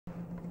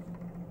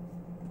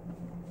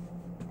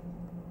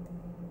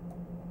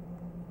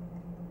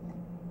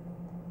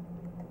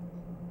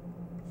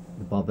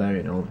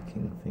barbarian old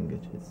king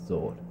fingered his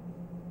sword.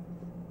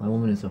 My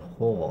woman is a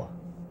whore.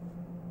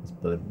 His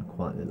burden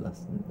quietly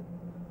lessened.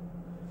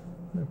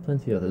 There are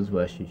plenty others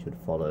where she should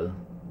follow.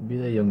 Be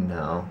they young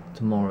now,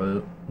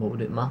 tomorrow, what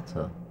would it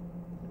matter?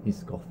 He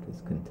scoffed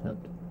his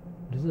contempt.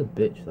 It is a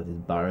bitch that is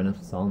barren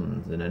of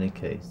sons, in any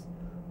case,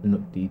 and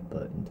looked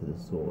deeper into the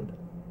sword.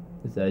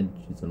 Its edge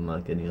is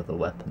unlike any other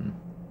weapon.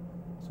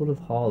 A sort of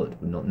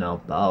harlot would not now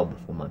bow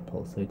before my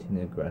pulsating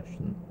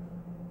aggression,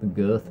 the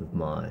girth of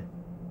my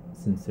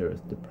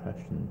sincerest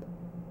depression,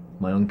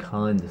 my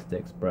unkindest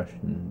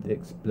expression, the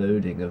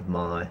exploding of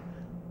my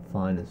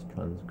finest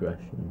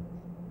transgression.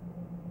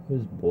 He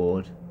was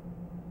bored.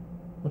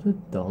 What a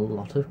dull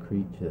lot of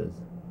creatures.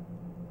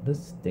 What a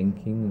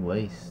stinking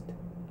waste.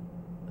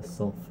 A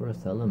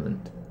sulphurous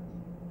element.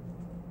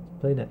 This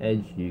plainer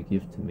edge you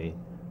give to me,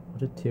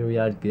 what a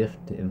teary-eyed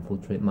gift to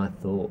infiltrate my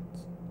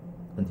thoughts.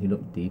 And he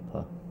looked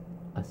deeper.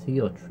 I see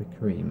your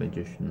trickery,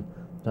 magician,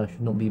 that I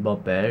should not be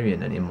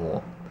barbarian any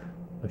more.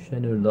 I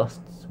share no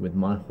lusts with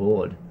my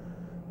horde.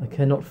 I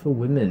care not for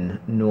women,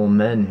 nor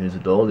men whose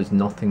all is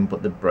nothing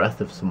but the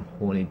breath of some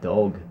horny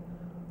dog,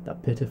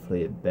 that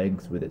pitifully it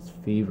begs with its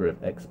fever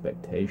of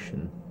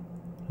expectation.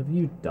 What have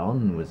you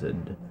done,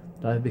 wizard,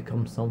 that I have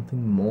become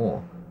something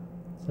more?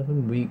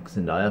 7 weeks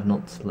and I have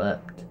not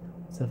slept.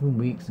 7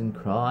 weeks and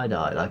cried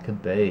I like a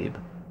babe,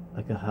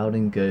 like a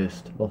howling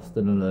ghost, lost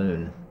and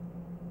alone.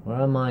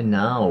 Where am I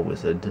now,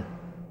 wizard?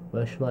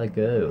 Where shall I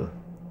go?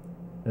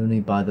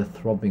 Only by the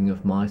throbbing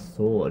of my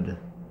sword,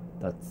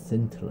 that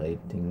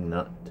scintillating,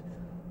 that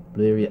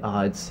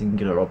bleary-eyed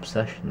singular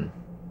obsession.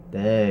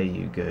 There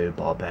you go,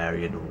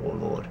 barbarian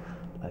warlord,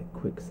 like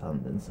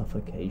quicksand and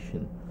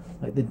suffocation,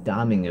 like the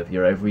damning of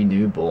your every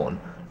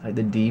newborn, like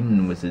the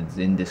demon wizard's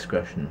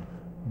indiscretion.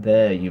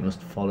 There you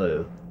must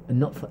follow, and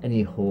not for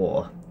any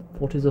whore. For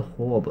what is a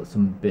whore but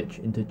some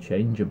bitch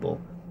interchangeable,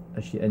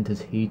 as she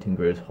enters heat and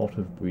grows hot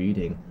of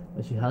breeding,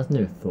 as she has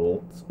no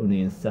thoughts,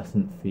 only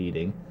incessant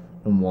feeding,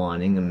 and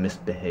whining and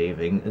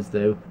misbehaving, as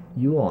though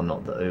you are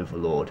not the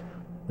overlord,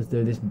 as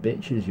though this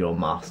bitch is your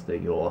master,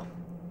 your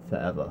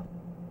forever.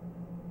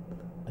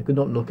 I could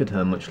not look at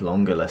her much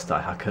longer, lest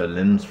I hack her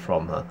limbs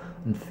from her,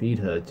 and feed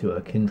her to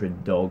her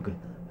kindred dog,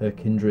 her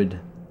kindred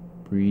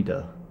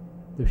breeder,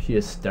 though she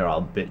a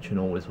sterile bitch and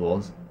always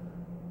was.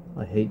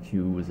 I hate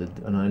you, wizard,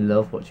 and I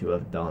love what you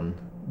have done.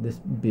 This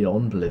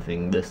beyond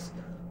living, this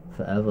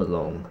forever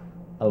long,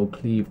 I will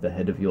cleave the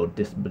head of your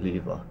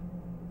disbeliever,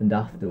 and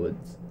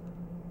afterwards,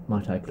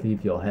 might I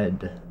cleave your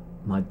head,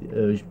 might the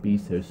urge be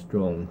so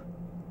strong.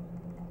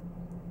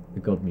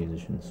 The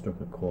god-musician struck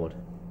a chord.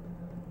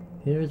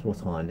 Here is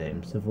what I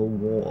name civil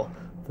war,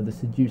 for the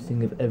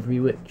seducing of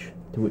every witch,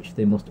 to which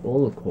they must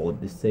all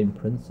accord this same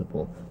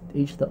principle, to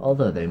each the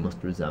other they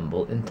must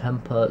resemble, in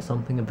temper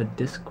something of a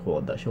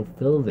discord that shall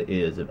fill the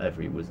ears of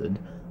every wizard.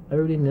 I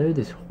already know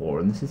this whore,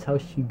 and this is how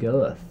she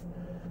goeth.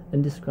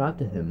 And describe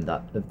to him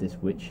that of this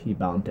witch he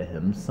bound to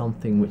him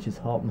something which his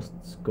heart must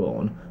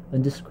scorn,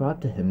 and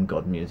describe to him,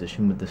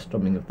 god-musician, with the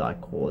strumming of thy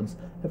chords,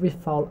 every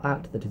foul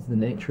act that is the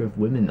nature of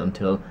women,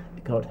 until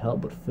it cannot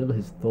help but fill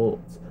his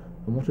thoughts.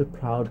 And what a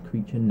proud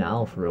creature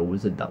now for a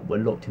wizard that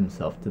wedlocked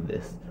himself to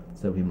this,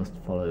 so he must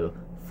follow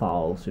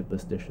foul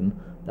superstition,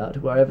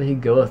 that wherever he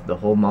goeth the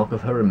hallmark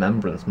of her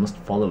remembrance must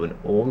follow, and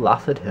all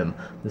laugh at him,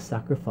 the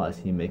sacrifice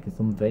he maketh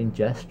some vain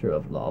gesture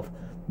of love,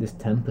 this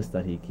tempest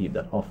that he keep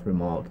that oft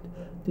remarked,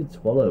 did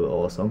swallow,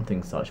 or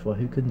something such, for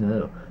who could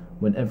know,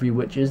 when every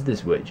witch is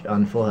this witch,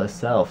 and for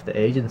herself the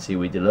agency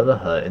we deliver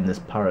her in this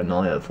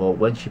paranoia, for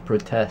when she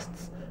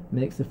protests,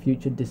 makes a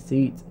future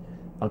deceit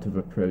out of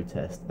a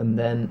protest, and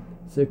then,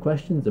 so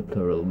questions a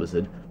plural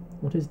wizard,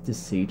 what is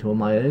deceit or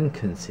my own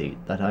conceit,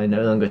 that I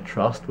no longer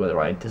trust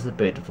whether I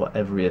anticipate for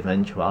every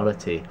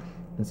eventuality,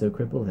 and so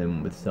cripple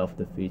him with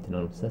self-defeat and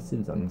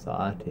obsessive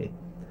anxiety.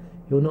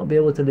 He will not be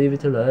able to leave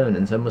it alone,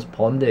 and so must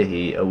ponder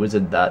he, a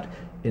wizard that,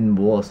 in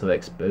war so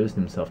exposed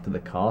himself to the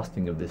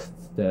casting of this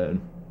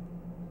stone.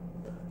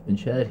 And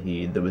shared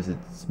he the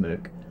wizard's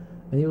smoke,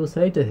 and he will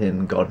say to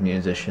him,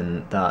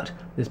 god-musician, that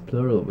this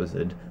plural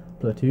wizard,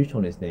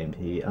 Platouchon is named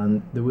he,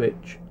 and the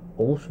witch,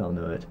 all shall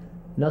know it.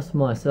 And as for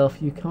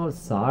myself, you cannot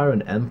sire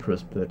an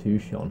empress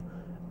Platouchon,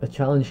 a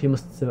challenge he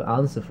must so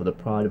answer for the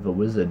pride of a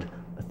wizard,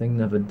 a thing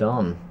never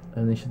done.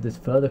 Only should this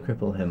further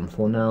cripple him,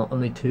 for now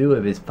only 2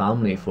 of his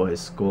family for his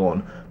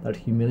scorn, that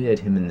humiliate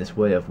him in this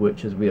way, of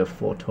which, as we have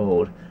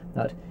foretold,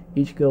 that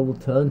each girl will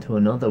turn to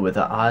another with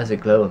her eyes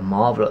aglow and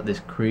marvel at this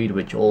creed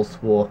which all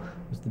swore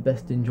was the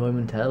best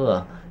enjoyment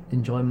ever,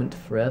 enjoyment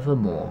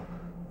forevermore.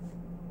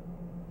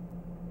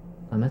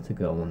 I met a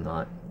girl one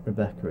night,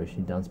 Rebecca, as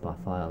she danced by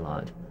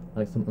firelight,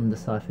 like some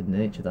undeciphered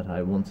nature that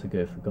I once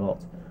ago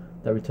forgot,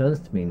 that returns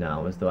to me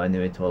now as though I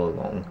knew it all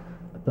along,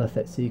 a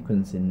perfect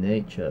sequence in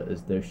nature,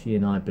 as though she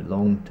and I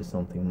belonged to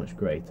something much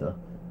greater,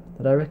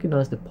 that I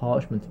recognized the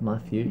parchment of my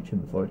future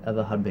before it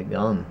ever had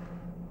begun.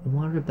 And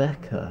why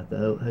Rebecca,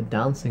 though her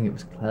dancing it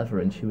was clever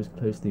and she was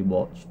closely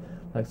watched,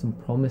 like some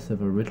promise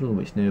of a riddle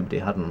which nobody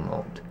had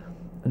unlocked,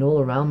 and all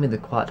around me the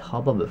quiet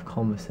hubbub of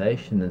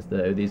conversation, as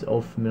though these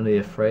old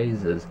familiar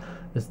phrases,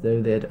 as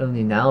though they had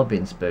only now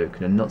been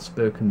spoken and not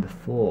spoken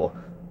before,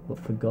 but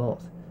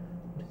forgot.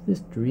 What is this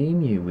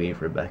dream you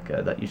weave,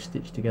 Rebecca, that you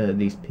stitch together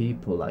these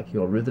people like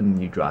your rhythm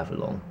you drive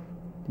along?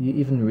 Do you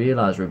even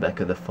realise,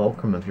 Rebecca, the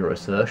fulcrum of your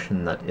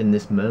assertion that in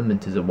this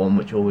moment is a one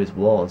which always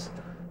was?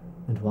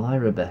 And why,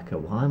 Rebecca,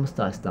 why must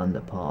I stand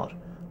apart,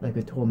 like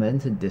a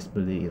tormented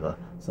disbeliever,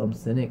 some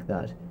cynic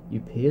that you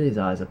peel his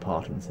eyes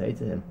apart and say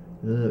to him,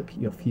 "Look,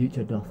 your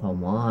future doth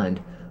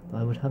unwind," but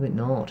I would have it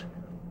not.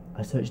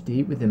 I search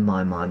deep within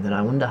my mind, and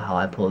I wonder how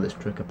I pull this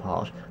trick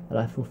apart, that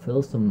I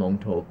fulfil some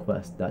long-told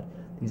quest, that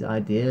these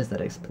ideas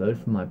that explode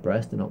from my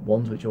breast are not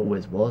ones which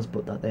always was,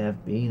 but that they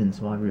have been, and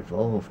so I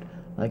revolved,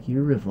 like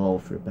you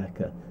revolved,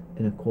 Rebecca,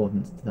 in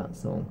accordance to that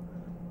song.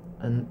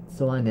 And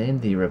so I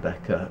named thee,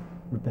 Rebecca,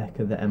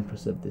 Rebecca the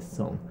empress of this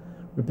song,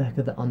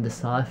 Rebecca the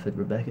undeciphered,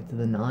 Rebecca to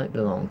the night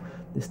belong,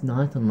 this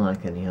night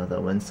unlike any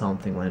other, when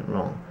something went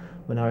wrong,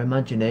 when our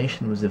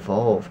imagination was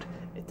evolved.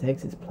 It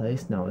takes its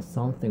place now as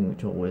something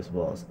which always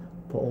was,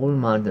 for all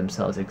remind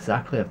themselves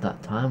exactly of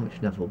that time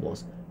which never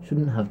was,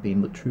 shouldn't have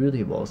been, but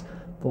truly was,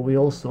 for we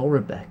all saw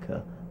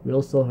Rebecca, we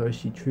all saw her as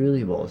she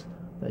truly was,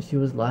 that she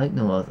was like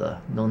no other,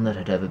 none that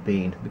had ever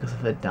been, because of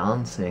her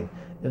dancing.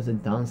 It was a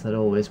dance that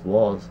always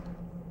was.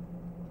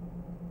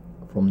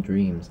 From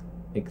Dreams,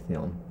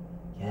 Ichthion.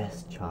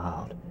 Yes,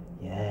 child,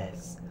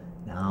 yes,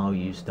 now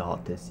you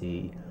start to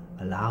see.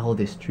 Allow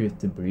this truth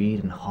to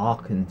breed and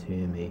hearken to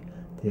me,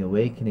 the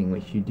awakening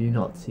which you do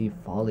not see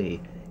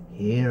folly.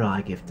 Here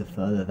I give to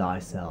further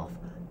thyself,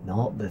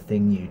 not the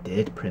thing you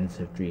did, Prince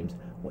of Dreams,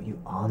 what you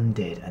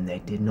undid, and they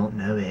did not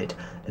know it,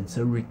 and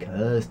so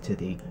recurs to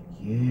thee,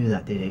 you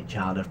that did it,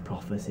 child of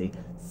prophecy,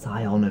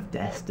 scion of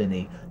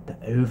destiny, the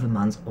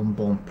overman's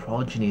unborn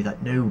progeny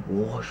that no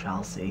war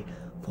shall see.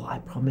 For I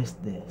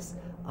promised this,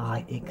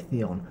 I,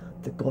 Ichthion,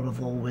 the god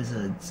of all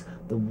wizards,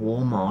 the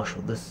war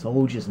marshal, the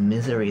soldier's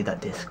misery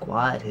that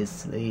disquiet his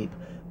sleep,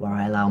 where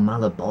I allow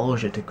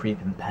Malebolgia to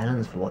creep in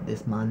penance for what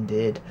this man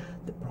did,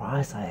 the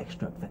price I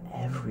extract for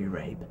every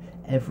rape,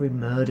 every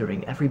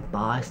murdering, every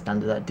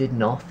bystander that did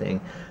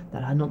nothing,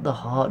 that had not the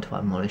heart to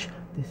admonish,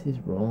 this is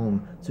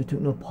wrong, so took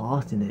no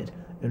part in it,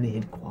 only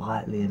hid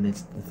quietly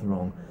amidst the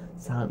throng,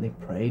 silently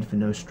prayed for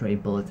no stray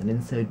bullet, and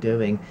in so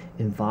doing,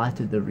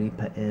 invited the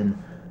reaper in,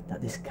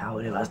 that this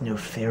coward who has no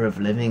fear of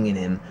living in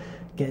him,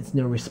 gets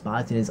no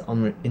respite in his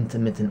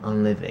intermittent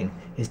unliving,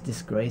 his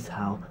disgrace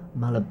how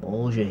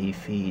Malebolgia he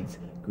feeds,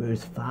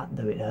 grows fat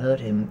though it hurt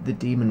him, the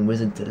demon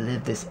wizard, to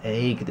live this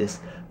ache, this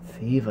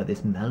fever,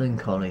 this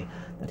melancholy,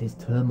 that his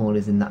turmoil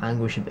is in the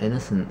anguish of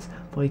innocence,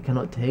 for he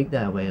cannot take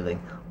their wailing,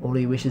 all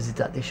he wishes is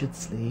that they should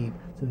sleep,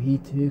 so he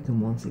too can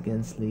once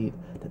again sleep,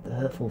 that the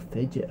hurtful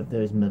fidget of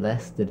those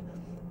molested,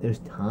 those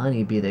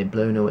tiny be they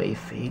blown away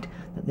feet,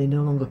 that they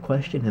no longer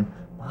question him,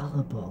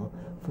 Malabol,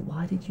 for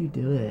why did you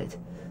do it?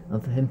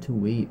 And for him to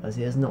weep, as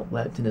he has not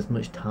wept in as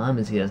much time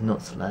as he has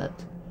not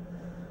slept.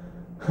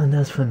 And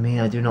as for me,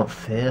 I do not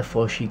fear,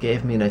 for she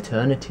gave me an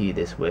eternity,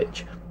 this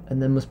witch,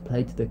 and then must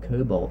play to the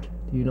cobalt.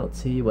 Do you not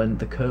see, when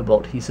the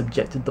cobalt he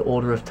subjected the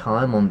order of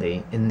time on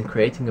thee, in the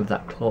creating of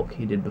that clock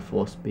he did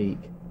before speak?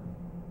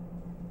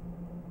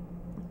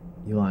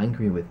 You are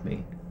angry with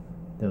me.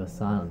 There was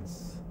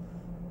silence.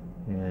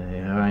 Yeah,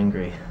 you are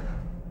angry.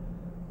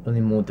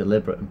 Only more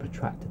deliberate and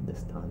protracted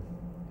this time.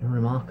 You're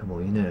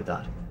remarkable, you know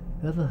that.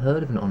 Who ever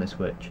heard of an honest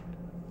witch?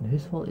 And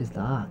whose fault is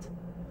that?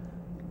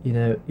 You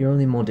know, you're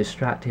only more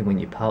distracting when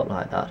you pout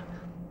like that.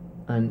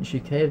 And she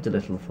caved a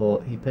little,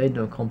 for he paid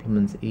no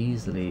compliments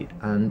easily,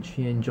 and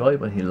she enjoyed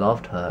when he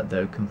loved her,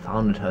 though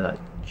confounded her that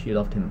she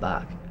loved him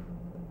back.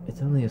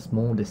 It's only a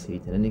small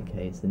deceit in any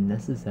case, and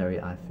necessary,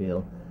 I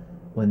feel,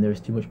 when there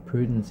is too much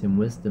prudence in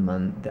wisdom,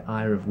 and the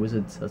ire of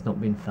wizards has not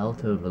been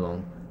felt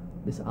overlong.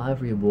 This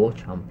ivory war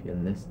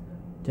champion, this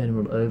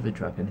general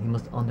overdragon, he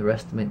must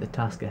underestimate the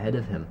task ahead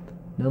of him.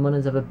 No man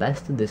has ever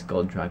bested this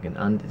god dragon,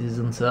 and it is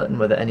uncertain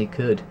whether any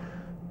could.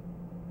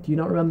 Do you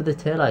not remember the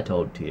tale I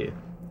told to you,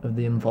 of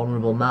the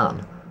invulnerable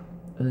man?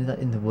 Only that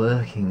in the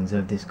workings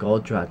of this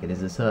god dragon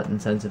is a certain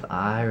sense of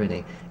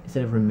irony.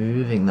 Instead of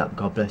removing that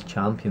god-blessed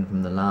champion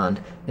from the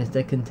land,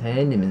 instead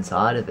contained him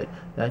inside of it,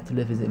 there to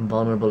live his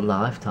invulnerable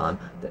lifetime,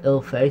 the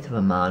ill fate of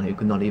a man who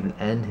could not even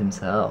end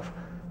himself.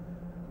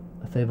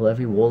 A fable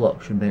every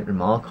warlock should make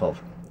remark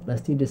of,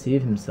 lest he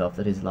deceive himself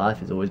that his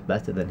life is always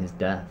better than his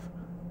death.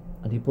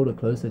 And he pulled her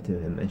closer to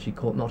him, and she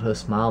caught not her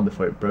smile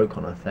before it broke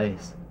on her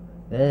face.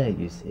 There,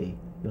 you see,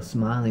 your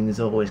smiling is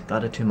always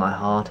gladder to my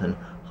heart, and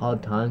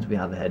hard times we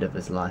have ahead of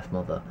us, life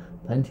mother.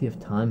 Plenty of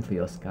time for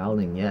your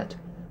scowling yet.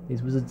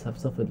 These wizards have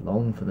suffered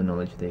long for the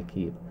knowledge they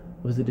keep.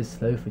 A wizard is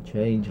slow for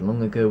change, and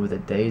long ago were the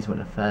days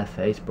when a fair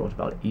face brought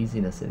about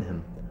easiness in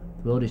him.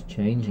 The world is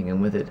changing, and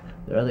with it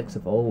the relics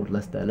of old,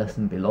 lest their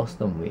lesson be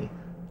lost on we.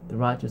 The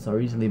righteous are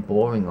easily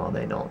boring, are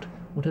they not?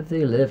 What have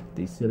they lived,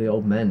 these silly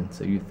old men,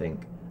 so you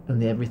think?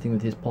 Only everything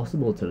that is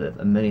possible to live,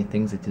 and many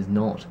things it is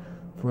not.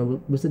 For a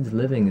wizard's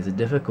living is a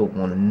difficult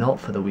one, and not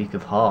for the weak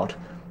of heart.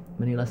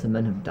 Many lesser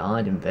men have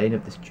died in vain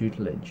of this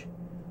tutelage.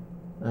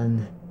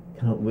 And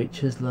Cannot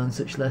witches learn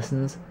such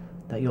lessons?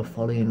 That your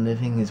folly in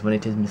living is when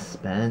it is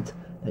misspent,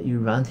 that you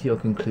ran to your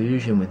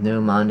conclusion with no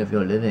mind of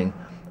your living.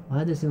 Why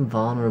had this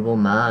invulnerable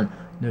man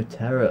no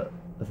terror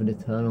of an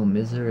eternal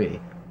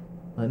misery?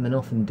 Like men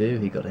often do,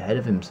 he got ahead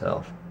of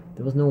himself.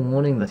 There was no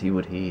warning that he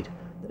would heed.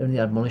 The only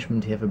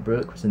admonishment he ever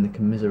broke was in the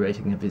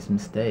commiserating of his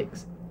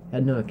mistakes. He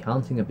had no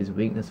accounting of his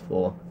weakness,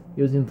 for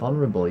he was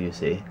invulnerable, you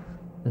see,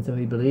 and so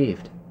he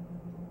believed.